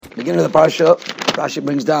Beginning of the Parsha, Rashi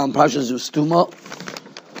brings down Parsha Zustuma.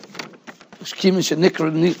 Once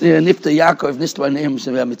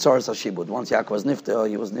Yaakov was nifta,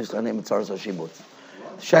 he was nifta named Mitzaras Hashibut.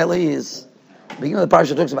 Shaila is, beginning of the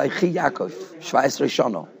Parsha talks about Chi Yaakov, Shvais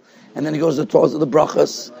Rishono. And then he goes to the Torahs of the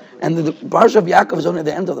Brachas. And the Parsha of Yaakov is only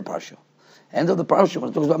the end of the Parsha. End of the Parsha, when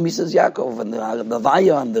it talks about Mrs. Yaakov and the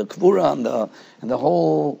Vaya and the Kvura and the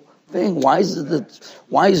whole thing. Why is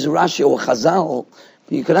Rashi or Chazal?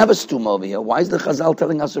 You can have a stuma over here. Why is the Chazal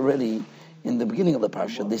telling us already in the beginning of the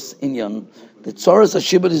Parsha, this inyan, the Tzoras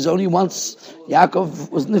HaShibud is only once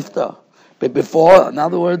Yaakov was nifta. But before, in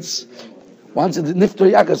other words, once it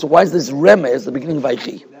nifta Yaakov, so why is this remez, the beginning of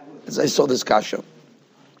Vayechi? As I saw this kasha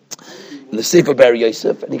in the Sefer Ber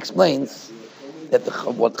Yosef, and he explains that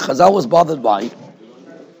what Chazal was bothered by,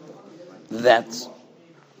 that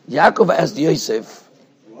Yaakov asked Yosef,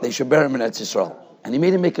 they should bury him in Eretz Yisrael. And he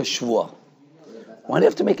made him make a shvuah. Why do you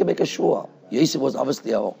have to make a shvuah? Yosef was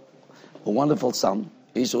obviously a wonderful son.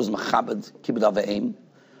 Yosef was Machabed Kibbud Aveim.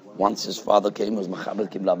 Once his father came, he was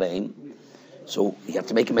Machabed Kibbud Aveim. So you have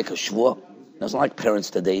to make him make a shvuah. It's not like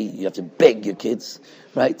parents today. You have to beg your kids,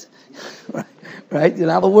 right? Right? In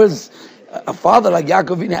other words, a father like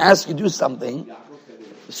Yaakov asks you to do something,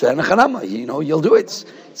 you'll do it.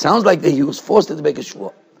 It sounds like that he was forced to make a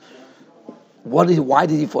shvuah. Why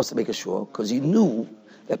did he force to make a shvuah? Because he knew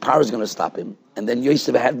that Paro is going to stop him. And then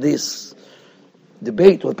Yosef had this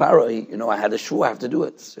debate with Paro. I had a shvuah, I have to do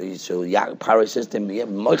it. So Paro says to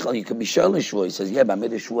him, Michael, you could be showing a shvuah. He says, but I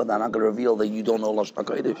made a shvuah that I'm not going to reveal that you don't know Lashon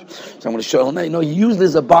HaKodesh. So I'm going to show him. He used this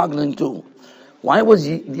as a bargaining tool.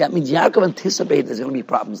 That means Yaakov anticipated there's going to be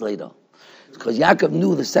problems later. Because Yaakov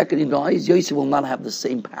knew the second he dies, Yosef will not have the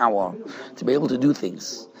same power to be able to do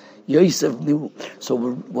things. Yosef knew. So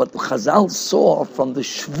what Chazal saw from the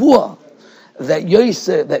shvuah that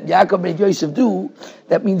Yaakov made Yosef do,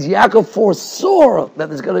 that means Yaakov foresaw that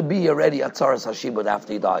there's going to be already a Tzaras Hashibud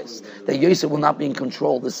after he dies. That Yosef will not be in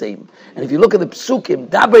control the same. And if you look at the Psukim,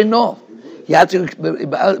 Daber no, he had to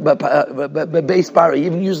Bais Parah. He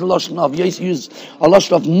even used the Lashon of Yosef used a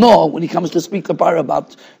Lashon of no when he comes to speak to Parah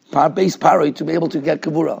about Bais Parah to be able to get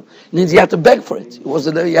Kavura. It means he had to beg for it.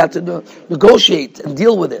 He had to negotiate and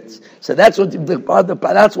deal with it. So that's what that's where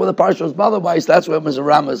the Parsha was bothered by. So that's where it was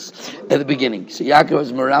Ramas at the beginning. So Yaakov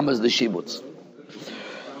was Ramas the Shibuts.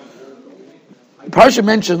 The Parsha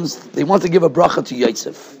mentions they want to give a bracha to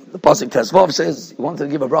Yosef. The Pasuk Tesvav says he wanted to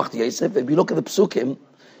give a bracha to Yosef. If you look at the Psukim,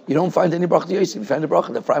 you don't find any bracha to Yosef. You find a bracha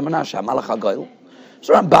to Ephraim Menashe, Malach HaGoyel.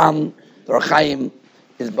 So Ramban, the Rachaim,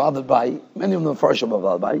 is bothered by, many of them Parsha are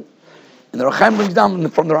bothered by. And the Rachaim brings down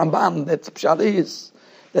from the Ramban that Pshat is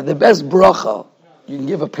that the best bracha you can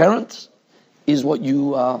give a parent is what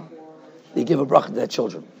they give a bracha to their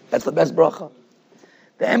children. That's the best bracha.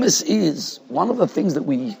 The emes is one of the things that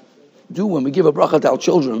we do when we give a bracha to our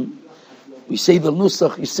children. We say the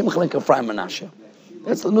nusach Yisimcha like Ephraim Menashe.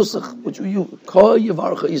 That's the nusach which we use. Kol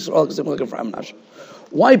Yivarcha Yisrael Yisimcha like Ephraim Menashe.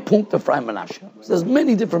 Why punkt Ephraim Menashe? So there's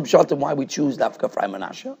many different pshatim why we choose Dafka Ephraim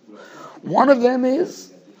Menashe. One of them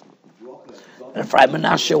is that Ephraim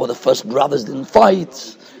Menashe were the first brothers didn't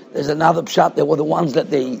fight. There's another pshat, they were the ones that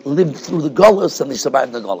they lived through the Golus and they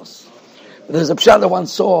survived the Golus. But there's a pshat that one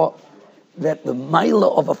saw that the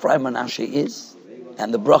Maila of Ephraim Menashe is,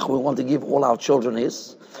 and the bracha we want to give all our children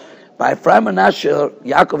is, by Ephraim Menashe,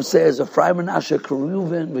 Yaakov says, Ephraim Menashe,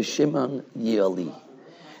 Reuven, Shimon, Yeli.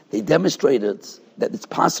 They demonstrated that it's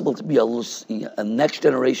possible to be a next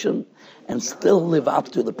generation and still live up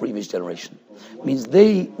to the previous generation. It means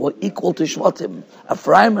they were equal to Shvatim.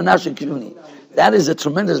 Ephraim Menashe Kivni. That is a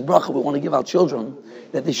tremendous bracha we want to give our children,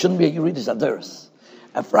 that they shouldn't be a Yeridis Aderes.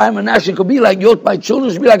 Ephraim Menashe could be like, my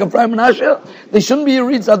children should be like Ephraim Menashe. They shouldn't be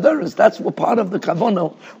Yeridis Aderes. That's what part of the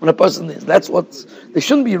Kavono when a person is. That's what, they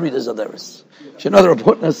shouldn't be Yeridis Aderes. Another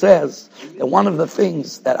Raputna says that one of the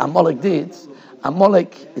things that Amalek did,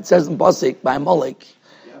 it says in Pasuk by Amalek,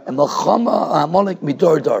 and Melchama Amalek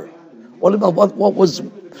midor dar. What was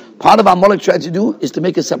part of Amalek tried to do is to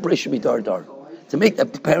make a separation midor dar, to make the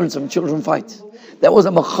parents and children fight. That was a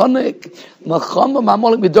Melchama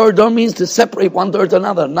Amalek midor dar means to separate one door to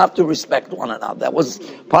another, not to respect one another. That was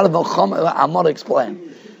part of Melchama Amalek's plan.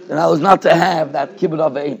 And that was not to have that kibbud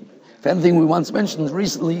aveim. If anything, we once mentioned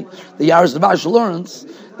recently, the Yaris Devash learns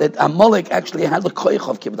that Amalek actually had the koich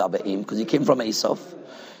of kibbud aveim because he came from Esav.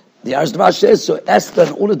 The Yaris Devash says, so Esther,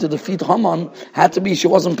 in order to defeat Haman, had to be, she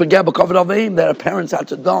wasn't pegeh b'kavod aveim, that her parents had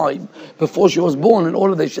to die before she was born in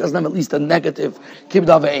order that she doesn't have at least a negative kibbud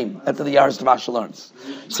aveim. That's what the Yaris Devash learns.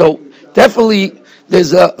 So, definitely,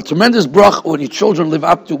 there's a tremendous brach when your children live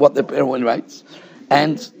up to what their parent writes.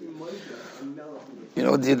 And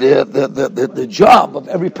The job of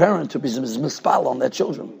every parent to be mispal on their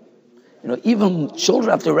children. Even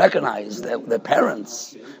children have to recognize their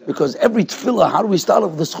parents, because every tefillah, how do we start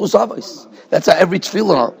off with the schus avos? That's how every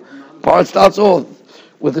tefillah part starts off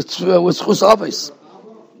with schus avos.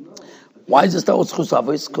 Why does it start with schus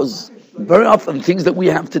avos? Because very often things that we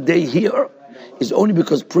have today here is only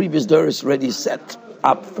because previous Doris already set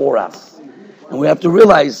up for us, and we have to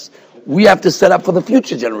realize we have to set up for the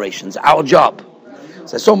future generations. Our job.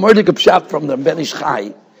 So I saw Murdik Pshat from the Ben Ish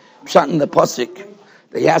Chai, Pshat in the Pasuk.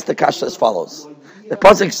 He asked the kasha as follows. The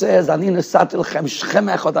pasuk says, "Ani nesatil chem Shechem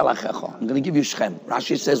echad alachecho." I'm going to give you Shechem.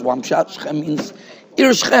 Rashi says one pshat. Shechem means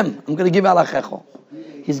Ir Shechem. I'm going to give you alachecho.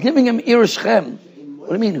 He's giving him Ir Shechem. What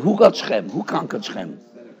do you mean? Who got Shechem? Who conquered Shechem?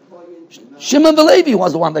 Shimon the Levi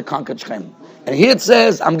was the one that conquered Shechem. And here it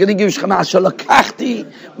says, "I'm going to give you Shechem." Asher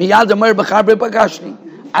lakachti miyad amer b'char b'pagashni.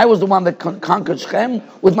 I was the one that conquered Shechem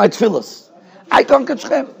with my tefillas. I conquered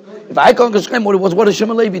Shechem. If I conquered Shechem, what does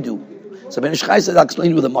Shimon Levi do? So Ben Ish Chai says, I'll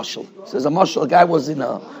explain you with a mashal. He says, a guy was in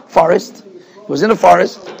a forest. He was in a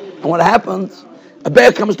forest, and what happened, a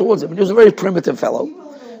bear comes towards him. And he was a very primitive fellow.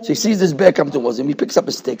 So he sees this bear come towards him. He picks up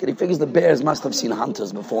a stick, and he figures the bears must have seen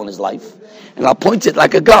hunters before in his life. And I'll point it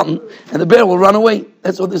like a gun, and the bear will run away.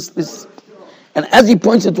 That's what this. And as he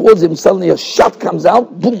points it towards him, suddenly a shot comes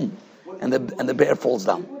out, boom, and the bear falls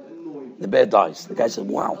down. The bear dies. The guy says,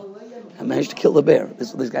 wow, I managed to kill the bear. This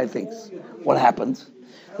is what this guy thinks. What happened?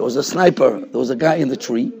 There was a sniper, there was a guy in the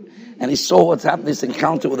tree, and he saw what's happened, this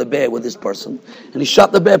encounter with a bear with this person, and he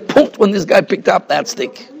shot the bear, pumped when this guy picked up that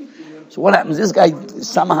stick. So what happens? This guy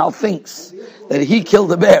somehow thinks that he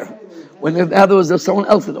killed the bear, when in other words, there's someone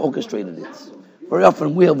else that orchestrated it. Very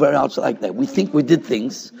often we are very much like that. We think we did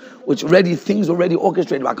things, things already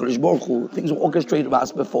orchestrated by HaKadosh Baruch Hu, things were orchestrated by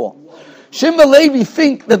us before. Shimon and Levi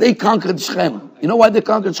think that they conquered Shechem. You know why they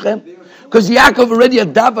conquered Shechem? Because Yaakov already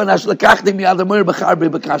had daven,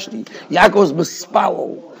 Yaakov was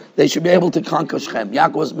mispal. They should be able to conquer Shechem.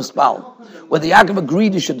 Yaakov was mispal. Whether Yaakov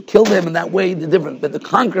agreed he should kill them in that way, they're different. But the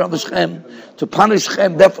conqueror of Shechem, to punish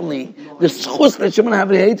Shechem, definitely. The schus that Shimon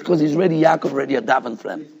have hate, because he's ready, Yaakov already had daven for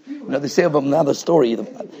them. They say of another story,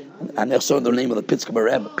 and I saw the name of the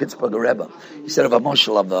Pittsburgh Rebbe. He said of a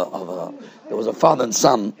moshel there was a father and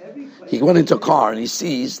son. He went into a car and he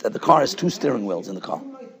sees that the car has 2 steering wheels in the car.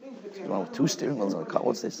 2 steering wheels in the car.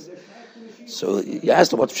 What's this? So he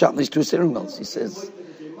asked him, what's shot in these 2 steering wheels? He says,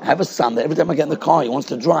 I have a son that every time I get in the car, he wants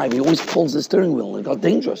to drive. He always pulls the steering wheel. It got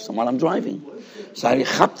dangerous while I'm driving. So I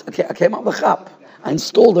came out of the chap. I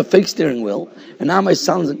installed a fake steering wheel, and now my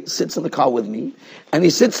son sits in the car with me, and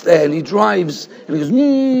he sits there and he drives, and he goes,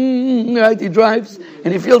 right? He drives,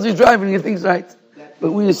 and he feels he's driving, and he thinks, right.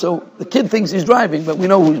 But so the kid thinks he's driving, but we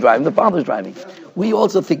know who's driving. The father's driving. We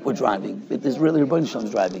also think we're driving. But there's really Rabbi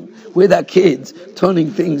driving. We're that kids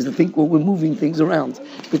turning things to think we're moving things around.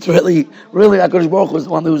 It's really HaKadosh Baruch Hu is the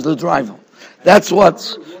one who's the driver. That's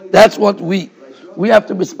what we have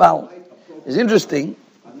to mispal. It's interesting.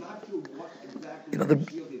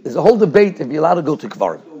 There's a whole debate if you're allowed to go to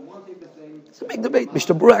Kvarim. It's a big debate.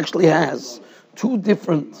 Mr. Brewer actually has 2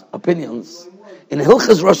 different opinions. In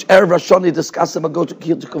Hilchas Rosh Erev Rashoni discuss about go to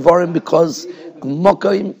Kvarim because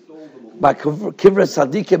Mokaim by Kivra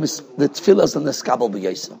Sadikim is the Tfilas and the Skabel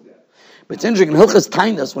B'Yesa. But it's interesting, in Hilchas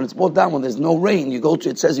Tainus, when it's brought down, when there's no rain,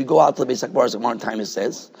 it says you go out to the Beis HaKvaros, like Martin Tainus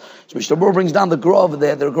says. So Mr. Brewer brings down the Gra over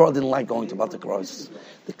there. The Gra didn't like going to Bat HaKvaros.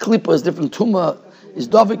 The Klippa is different. Tumah is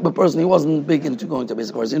Dovid, but personally he wasn't big into going to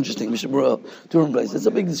Beis HaKvaros. It's interesting, Mr. Brewer, Turin place. It's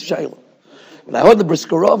a big shayla. But I heard the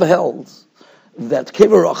Briskerov held that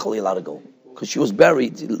Kever Rachel allowed to go. Because she was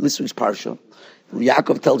buried, this week's Parsha,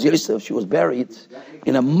 Yaakov tells Yosef she was buried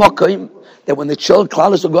in a Mokaim, that when the children,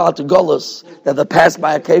 Klaus will go out to Golos, that they'll pass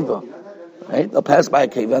by a keva. Right? They'll pass by a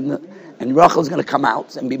keva, and Rachel is going to come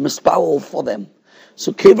out and be mispal for them.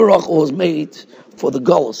 So Keva Rachel was made for the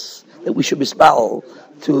Golos, that we should mispal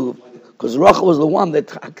to, because Rachel was the one that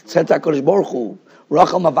said to HaKadosh Baruch Hu,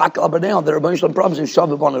 Rachel Mavakal Abarneon, there are a bunch of problems in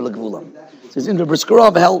Shavavon L'Gvulam. So it's in the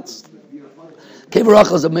Briskerov held, Keva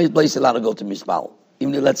Rachel is a place allowed to go to Mispal,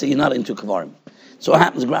 even if, let's say, you're not into Kvarim. So it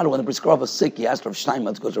happens, when the Briskerov was sick, he asked Rav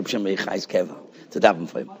Steinmetz to go to Rav Shimon Yechai's Keva to daven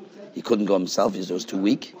for him. He couldn't go himself, he was too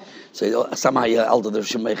weak. So somehow he eldered Rav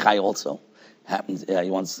Shimon Yechai also. Happens, he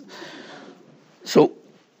wants. So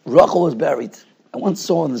Rachel was buried. I once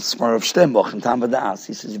saw in the Sfar of Steinbach in Tam V'das,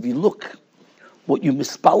 he says, if you look, what you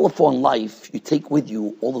mispal for in life, you take with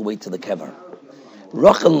you all the way to the Kever.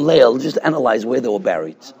 Rachel and Leah, just analyze where they were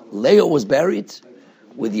buried. Leah was buried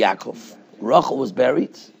with Yaakov. Rachel was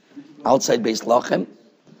buried outside Beis Lachem.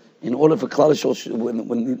 In order for Klal,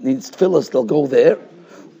 when it needs tefillas, they'll go there,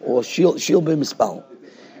 or she'll be mispal.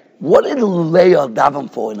 What did Leah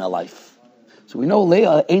daven for in her life? So we know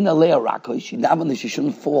Leah ain't a Leah Rakoy. She davened that she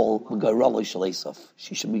shouldn't fall with Gairalo Shel Esav.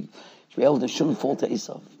 She should be able to shouldn't fall to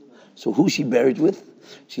Esav. So who she buried with?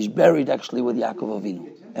 She's buried actually with Yaakov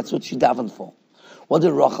Avinu. That's what she davened for. What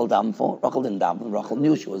did Rachel daven for? Rachel didn't daven. Rachel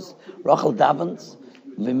knew she was. Rachel davened.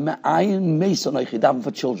 She davened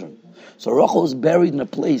for children. So Rachel is buried in a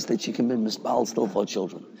place that she can be misbal still for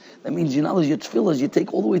children. That means your tefillah, you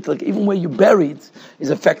take all the way to even where you're buried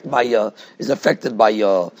is affected by where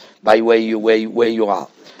you are.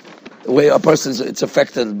 The way a person is, it's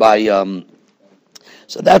affected by.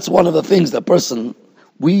 So that's one of the things. The person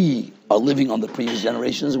we are living on the previous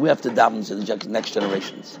generations. We have to daven to the next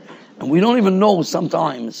generations, and we don't even know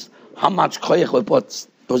sometimes how much koyach we put.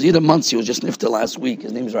 There was either Monsey who just nifted last week.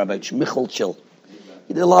 His name is Rabbi Michal Chil.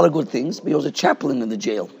 He did a lot of good things, but he was a chaplain in the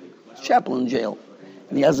jail. Chaplain in jail.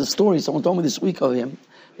 And he has a story, someone told me this week of him,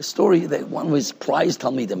 a story that one of his prize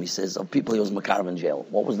Talmidim, he says, of people he was Makarav in jail.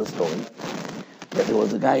 What was the story? That there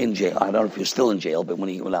was a guy in jail, I don't know if he was still in jail, but when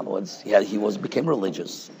he went outwards, became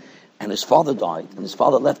religious. And his father died, and his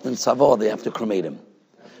father left in Savoy, they have to cremate him.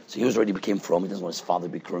 So he already became from, he doesn't want his father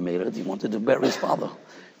to be cremated, he wanted to bury his father.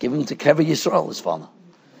 Give him to Kever Yisrael, his father.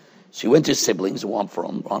 So he went to his siblings who aren't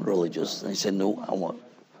religious, and he said, no, I want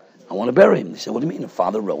to bury him. They said, what do you mean? The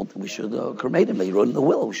father wrote that we should cremate him. He wrote in the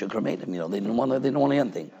will we should cremate him. They didn't want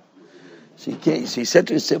anything. So he said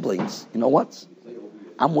to his siblings, you know what?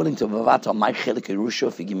 I'm willing to vavata my chelik Yerusha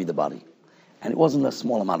if you give me the body. And it wasn't a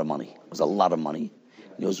small amount of money. It was a lot of money.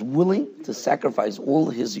 He was willing to sacrifice all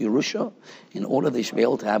his Yerusha in order they should be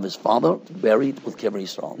able to have his father buried with Kever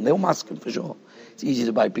Yisrael. And they were asking for sure. It's easy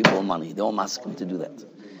to buy people money. They were asking to do that.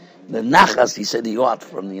 The nachas, he said he got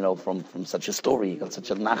from such a story, he got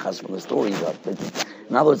such a nachas from the story he got.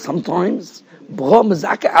 In other words, sometimes,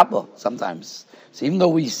 sometimes. So even though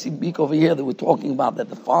we speak over here that we're talking about that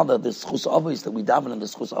the father, the schus avos, that we daven in the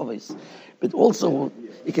schus avos, but also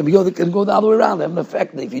it can go the other way around. They have an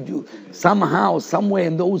effect that if you do somehow, somewhere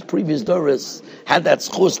in those previous doras had that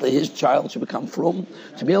schus that his child should become from,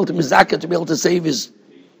 to be able to mizaka, to be able to save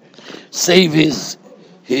his.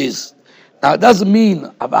 Now, it doesn't mean,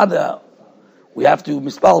 Avada, we have to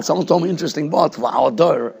mispal. Someone told me interesting part for our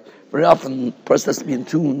door. Very often, the person has to be in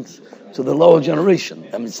tune to the lower generation.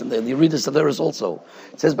 I mean, you read this there is also.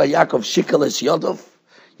 It says by Yaakov, Shikeles Yodov,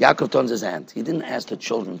 Yaakov turns his hand. He didn't ask the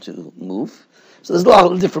children to move. So there's a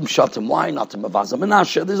lot of different shatim. Why not to Mavaza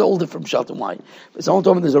Menashe? There's all different shatim. Why? But someone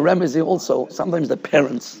told me there's a remedy also. Sometimes the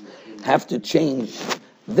parents have to change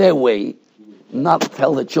their way, not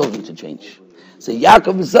tell the children to change. So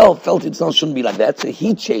Yaakov himself felt it shouldn't be like that, so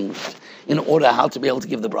he changed in order how to be able to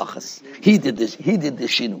give the brachas. He did this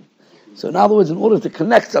shinu. So in other words, in order to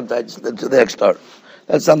connect sometimes to the external,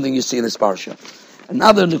 that's something you see in this Parsha.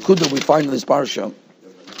 Another nekuda we find in this Parsha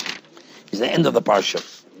is the end of the Parsha.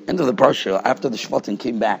 End of the Parsha, after the Shvatim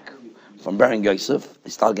came back from burying Yosef, they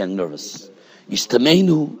started getting nervous.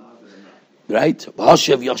 Yistameinu, right?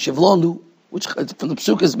 V'hashev yashivlonu, which from the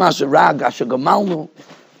Pesuk is Masha Rag, Asher Gamalnu.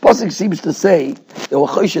 Pasuk seems to say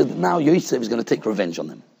that now Yosef is going to take revenge on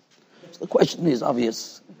them. So the question is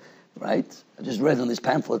obvious, right? I just read in this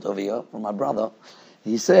pamphlet over here from my brother.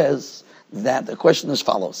 He says that the question is as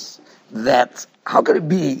follows: that how could it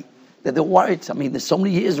be that they're worried? I mean, there's so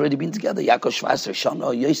many years already been together. Yaakov Shvasar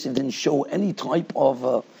Shana, Yosef didn't show any type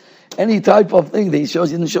of thing. He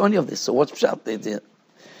didn't show any of this. So what's pshat they did?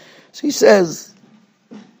 So he says.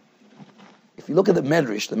 If you look at the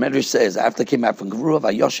Medrash says, after he came back from Gevurah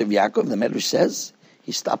Vayoshev Yaakov, the Medrash says,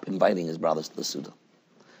 he stopped inviting his brothers to the Suda.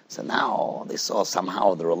 So now they saw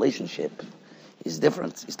somehow the relationship is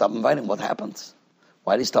different. He stopped inviting. What happened?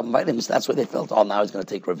 Why did he stop inviting him? So that's where they felt, now he's going to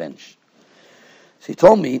take revenge. So he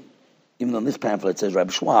told me, even on this pamphlet it says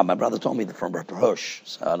Rabbi Shua, my brother told me that from Rabbi Hirsch,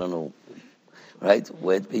 so I don't know, right?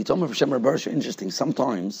 He told me from Shem Rabbi Hirsch, interesting,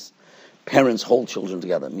 sometimes parents hold children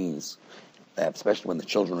together. It means especially when the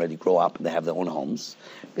children already grow up and they have their own homes,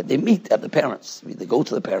 but they meet at the parents. They go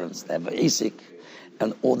to the parents. They have an asik,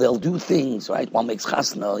 or they'll do things. Right, one makes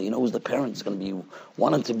chasna. You know, who's the parents going to be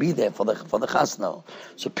wanting to be there for the chasna.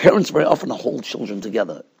 So parents very often hold children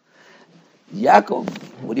together. Yaakov,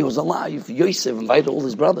 when he was alive, Yosef invited all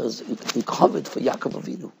his brothers and covered for Yaakov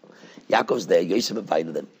Avinu. Yaakov's there. Yosef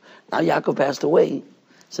invited them. Now Yaakov passed away.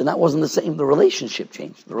 So that wasn't the same. The relationship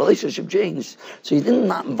changed. So he did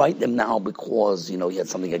not invite them now because, he had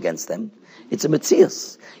something against them. It's a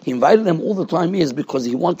metzias. He invited them all the time because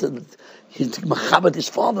he wanted to machabed his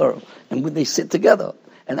father, and when they sit together.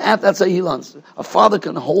 And that's how he learns. A father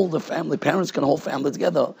can hold a family, parents can hold family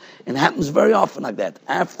together. And it happens very often like that.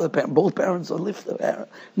 After both parents are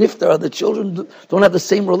niftar, the children don't have the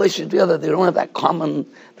same relationship together. They don't have that common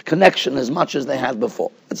connection as much as they had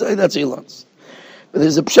before. That's how he learns. But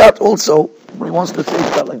there's a pshat also, when he wants to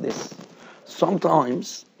say it like this.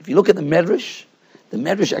 Sometimes, if you look at the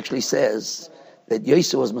Medrash actually says that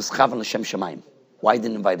Yosef was Meschavan L'Shem Shemaim. Why he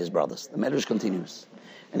didn't invite his brothers? The Medrash continues.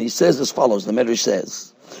 And he says as follows, the Medrash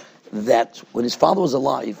says, that when his father was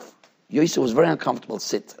alive, Yosef was very uncomfortable to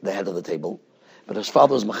sit at the head of the table, but his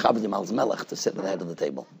father was Mechabedim al Melech to sit at the head of the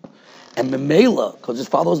table. And Memela, because his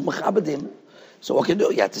father was Mechabedim, so what can you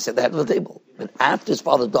do? You had to sit at the head of the table. But after his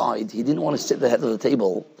father died, he didn't want to sit at the head of the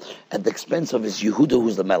table at the expense of his Yehuda,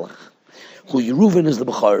 who's the Melech, who Reuven is the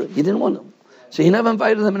Bechar. He didn't want him. So he never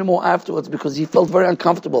invited them anymore afterwards because he felt very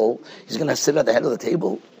uncomfortable. He's going to sit at the head of the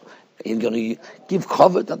table. He's going to give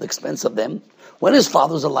covet at the expense of them. When his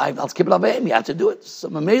father was alive, I'll skip it. He had to do it. So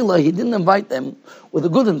Mamela, he didn't invite them with a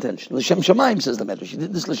good intention. L'shem Shemaim, says the Medrash. He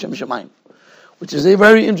did this L'shem Shemaim, which is a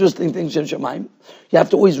very interesting thing, L'shem Shemaim. You have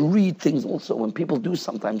to always read things also. When people do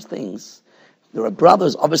sometimes things, there are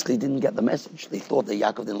brothers obviously didn't get the message. They thought that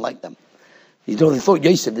Yaakov didn't like them. They thought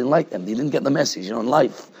Yosef didn't like them. They didn't get the message. In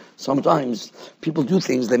life, sometimes people do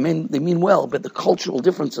things, they mean well, but the cultural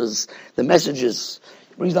differences, the messages.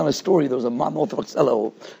 It brings down a story. There was a man Orthodox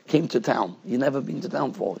fellow came to town. He'd never been to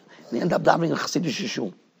town before. And he ended up davening a Chassidish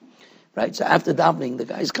shul. Right? So after davening, the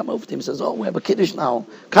guys come over to him and says, we have a kiddush now.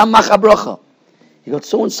 Come macha bracha. He got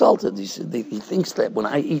so insulted. He said, he thinks that when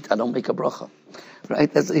I eat, I don't make a bracha.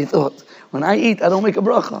 Right? That's what he thought. When I eat, I don't make a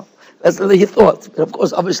bracha. That's what he thought. But of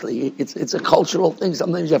course, obviously, it's a cultural thing.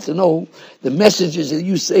 Sometimes you have to know the messages that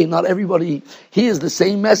you say. Not everybody hears the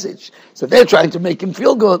same message. So they're trying to make him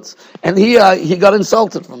feel good, and he got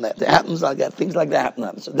insulted from that. It happens like that. Things like that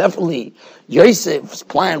happen. So definitely, Yosef's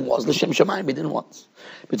plan was L'Shem Shemaim. He didn't want.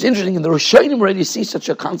 But it's interesting. In the Rishonim already see such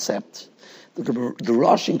a concept. The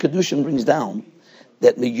Rosh in Kedushin brings down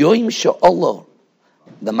that Meyoim She'Allah,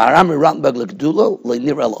 the Maram Rambag L'Gdula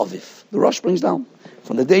Le'Nir El Aviv. The Rosh brings down.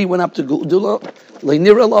 From the day he went up to Gudula,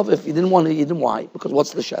 Le'nir El Aviv, he didn't want to, he didn't. Why? Because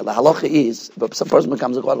what's the shayla? The halacha is, if some person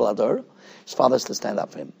becomes a Gadol Adar, his father has to stand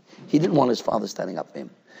up for him. He didn't want his father standing up for him.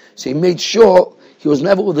 So he made sure he was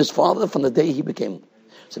never with his father from the day he became.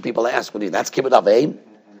 So people ask, that's kibbut aveim?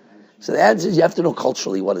 So the answer is, you have to know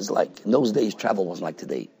culturally what it's like. In those days, travel wasn't like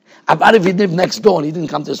today. About if he lived next door and he didn't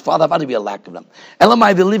come to his father, about if be a lack of them.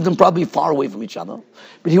 Elamai, they lived probably far away from each other.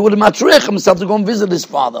 But he would have matrech himself to go and visit his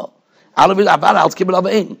father. But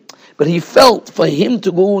he felt for him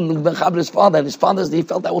to go and bechabed his father and his father's, he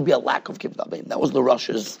felt that would be a lack of kibbut aveim. That was the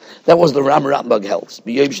Russia's, that was the Ram Rambag health.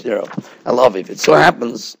 I love it. It so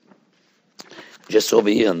happens, just over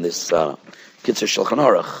here in this Kitzur Shulchan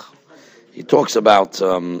Aruch, he talks about,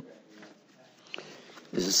 there's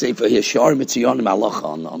a sefer here, Shiur Mitziyonim Halacha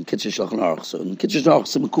on Kitzur Shulchan Aruch. So in Kitzur Shulchan Aruch,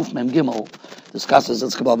 Simukuf Mem Gimel discusses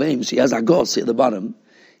its kibbut aveim. So he has Agos here at the bottom.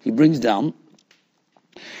 He brings down,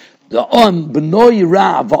 the b'noi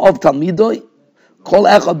ra v'ov talmidoi kol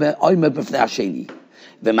echad be'oime b'fnei hasheni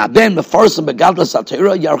v'maben mefarsim begadlas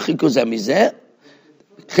atira yarchiku zeh mizeh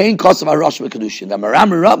kein kosav harosh v'kedushin. The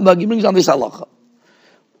Maram Rambag, he brings on this halacha.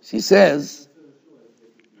 He says,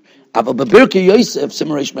 "Ava b'birkei Yosef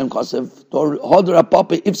simreish mem kosav hodar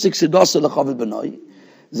apapa ifsik sidasa lechavet b'noi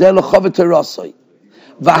zeh lechavet terasoi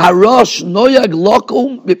v'harosh noyag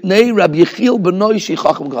lokum b'pnei Rabbi Yechiel b'noi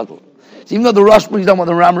shichachim gadol." Even though the Rosh brings down what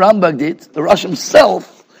the Ram Rambag did, the Rosh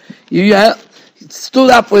himself, he stood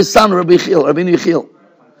up for his son, Rabbi Yechiel.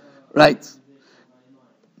 Right?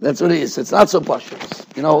 That's what it is. It's not so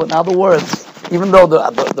pashut. In other words, even though the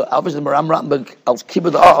obviously the Ram Rambag als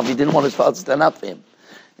kibbut av, he didn't want his father to stand up for him.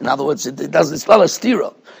 In other words, it's not a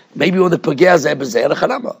stira. Maybe when the Pagea Zebazeh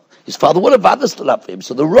Chanama, his father would have rather stood up for him.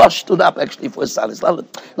 So the Rosh stood up actually for his son. It's not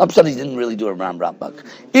because he didn't really do a Ram Rambag.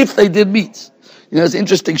 If they did meet. It's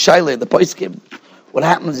interesting, Shaila, the Poiskim. What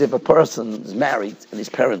happens if a person is married and his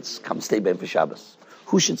parents come stay by him for Shabbos?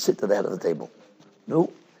 Who should sit at the head of the table?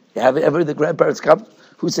 No? You have ever the grandparents come?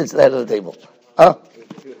 Who sits at the head of the table? Huh?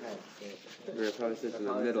 Two heads. Probably sits in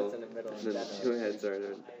the middle. And then the two heads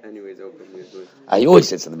are anyways open usually. He always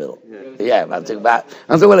sits in the middle. Yeah, I'm talking about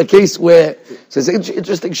a case where, so it's an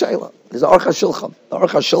interesting Shaila. There's Archa Shulchan. The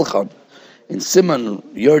Archa Shulchan in Simon,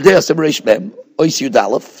 Yordei Simon Reish Mem, Ois Yud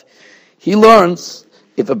Aleph. He learns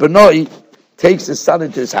if a Benoi takes his son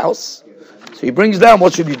into his house, so he brings down,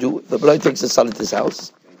 what should he do? If a Benoi takes his son into his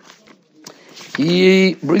house,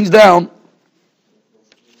 he brings down,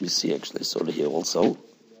 let me see actually, I saw it here also,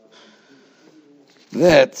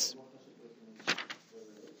 that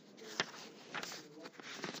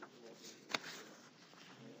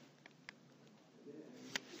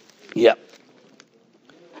Yeah.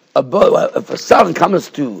 If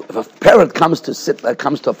a parent comes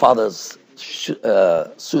to a father's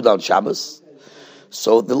suda on Shabbos,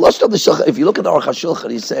 so the lust of the shulchan, if you look at the Aruch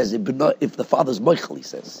HaShulchan, he says, if the father's moichel, he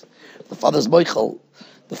says, if the father's moichel,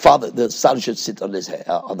 the son should sit on his head,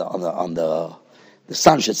 the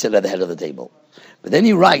son should sit at the head of the table. But then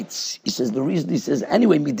he writes, he says, the reason, he says,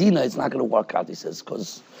 anyway, Medina, it's not going to work out, he says,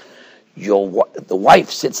 because the wife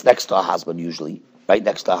sits next to her husband usually, right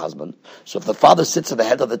next to her husband. So if the father sits at the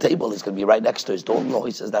head of the table, he's going to be right next to his daughter-in-law.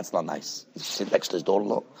 He says, that's not nice. He sit next to his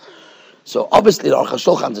daughter-in-law. So obviously, the Aruch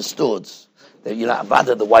HaShulchan understood that you're not,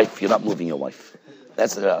 rather the wife, you're not moving your wife.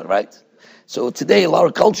 That's right. So today, a lot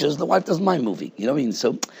of cultures, the wife doesn't mind moving. You know what I mean?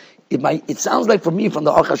 So it sounds like for me, from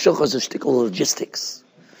the Aruch HaShulchan, is a shtickle logistics.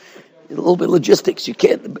 A little bit of logistics. You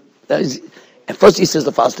can't. At first, he says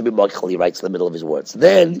the father to be moichel. He writes in the middle of his words.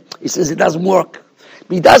 Then he says it doesn't work.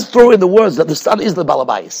 But he does throw in the words that the son is the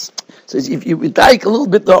balabais. So if you take a little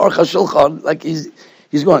bit the Aruch HaShulchan, like he's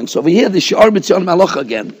going. So over here, the Shiur Mitzion Malach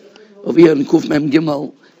again. Over here in Kuf Mem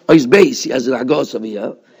Gimel, his Bais, he has an agos over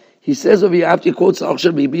here. He says over here, after he quotes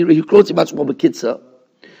Aruch HaShulchan, he quotes it much more bekitza,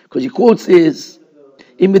 because he quotes is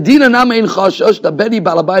in Medina Nama in Chashosh da Beni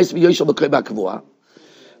balabais v'yoshel l'koy b'kavua.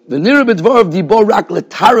 The nearer b'dvar of dibor rak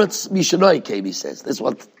letaretz mishnoi came. He says this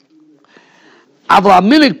one. Avla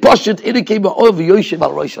minik poshet idikim ba'ov v'yoshev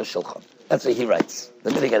al rosh hashulchan. That's what he writes. The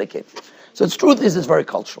minik etiquette. So its truth is, it's very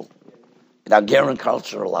cultural. In Hungarian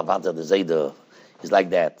culture, Lavada, the Zayda is like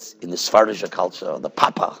that. In the Svardish culture, the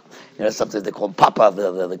Papa, sometimes they call him Papa,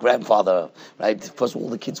 the grandfather, right? First of all,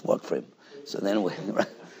 the kids work for him. So then,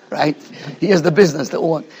 right? He has the business.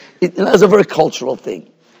 That's a very cultural thing.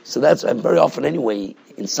 So that's, and very often anyway,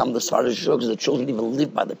 in some of the Svardish shulchans, the children even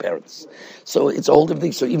live by the parents. So it's a whole different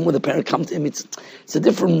thing. So even when the parent comes to him, it's a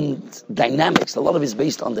different dynamics. A lot of it is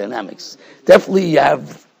based on dynamics. Definitely you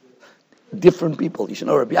have different people. You should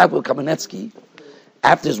know Rabbi Kamenetsky,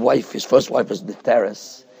 after his first wife was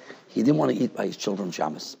Niftaris, he didn't want to eat by his children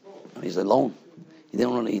Shabbos. He's alone. He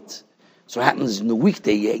didn't want to eat. So it happens in the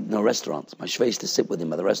weekday he ate in a restaurant. My shvei used to sit with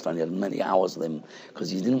him at the restaurant. He had many hours with him because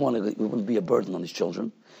he wouldn't be a burden on his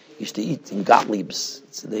children. He used to eat in Gottlieb's.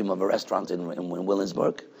 It's the name of a restaurant in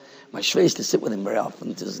Williamsburg. My shvei used to sit with him very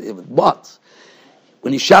often. But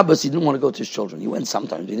when he's Shabbos, he didn't want to go to his children. He went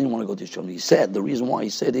sometimes. He didn't want to go to his children. He said, the reason why he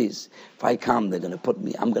said is, if I come, they're going to put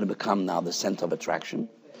me, I'm going to become now the center of attraction.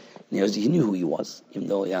 And he knew who he was, even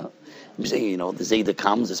though, I'm saying, the Zayda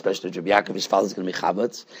comes, especially Rabbi Yaakov, his father's going to be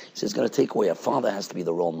Chabad. He says, it's going to take away. A father has to be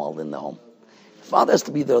the role model in the home. A father has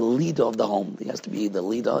to be the leader of the home. He has to be the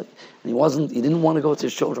leader. And he didn't want to go to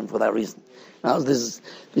his children for that reason. Now,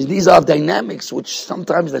 these are dynamics which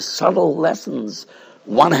sometimes they're subtle lessons.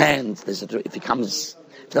 One hand, if it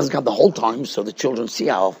doesn't come the whole time, so the children see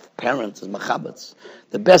how parents is mechabatz.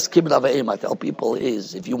 The best kibbut avayim, I tell people,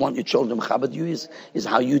 is if you want your children to mechabad you, is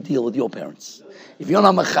how you deal with your parents. If you're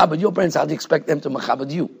not mechabad your parents, how do you expect them to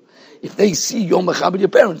mechabad you? If they see you're mechabad your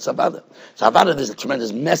parents, avada. So avada, there's a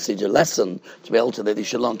tremendous message, a lesson to be able to that they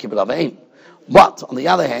should learn kibbut avayim. But on the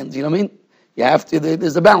other hand, you know what I mean? You have to.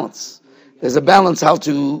 There's a balance. There's a balance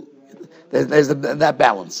there's that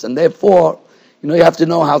balance, and therefore, you have to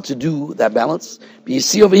know how to do that balance. But you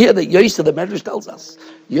see over here that Yosef, the Medrash tells us,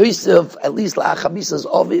 Yosef, at least la'achamisas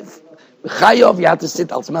oviv, b'chayov, you have to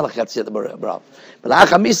sit al melech, you have to sit the brav. But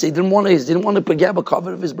la'achamisa, he didn't want to forget a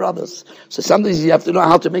cover of his brothers. So sometimes you have to know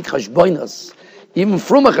how to make chashbonas. Even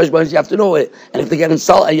from a cheshbon, you have to know it. And if they get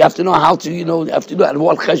insulted, you have to know how to, you have to do it at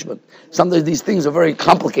what cheshbon. Sometimes these things are very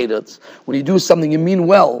complicated. When you do something, you mean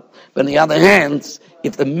well. But on the other hand,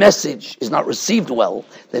 if the message is not received well,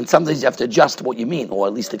 then sometimes you have to adjust what you mean, or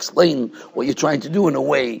at least explain what you're trying to do in a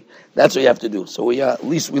way. That's what you have to do. So at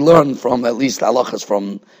least we learn from at least halachas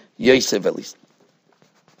from Yosef at least.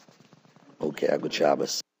 Okay, good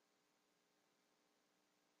Shabbos.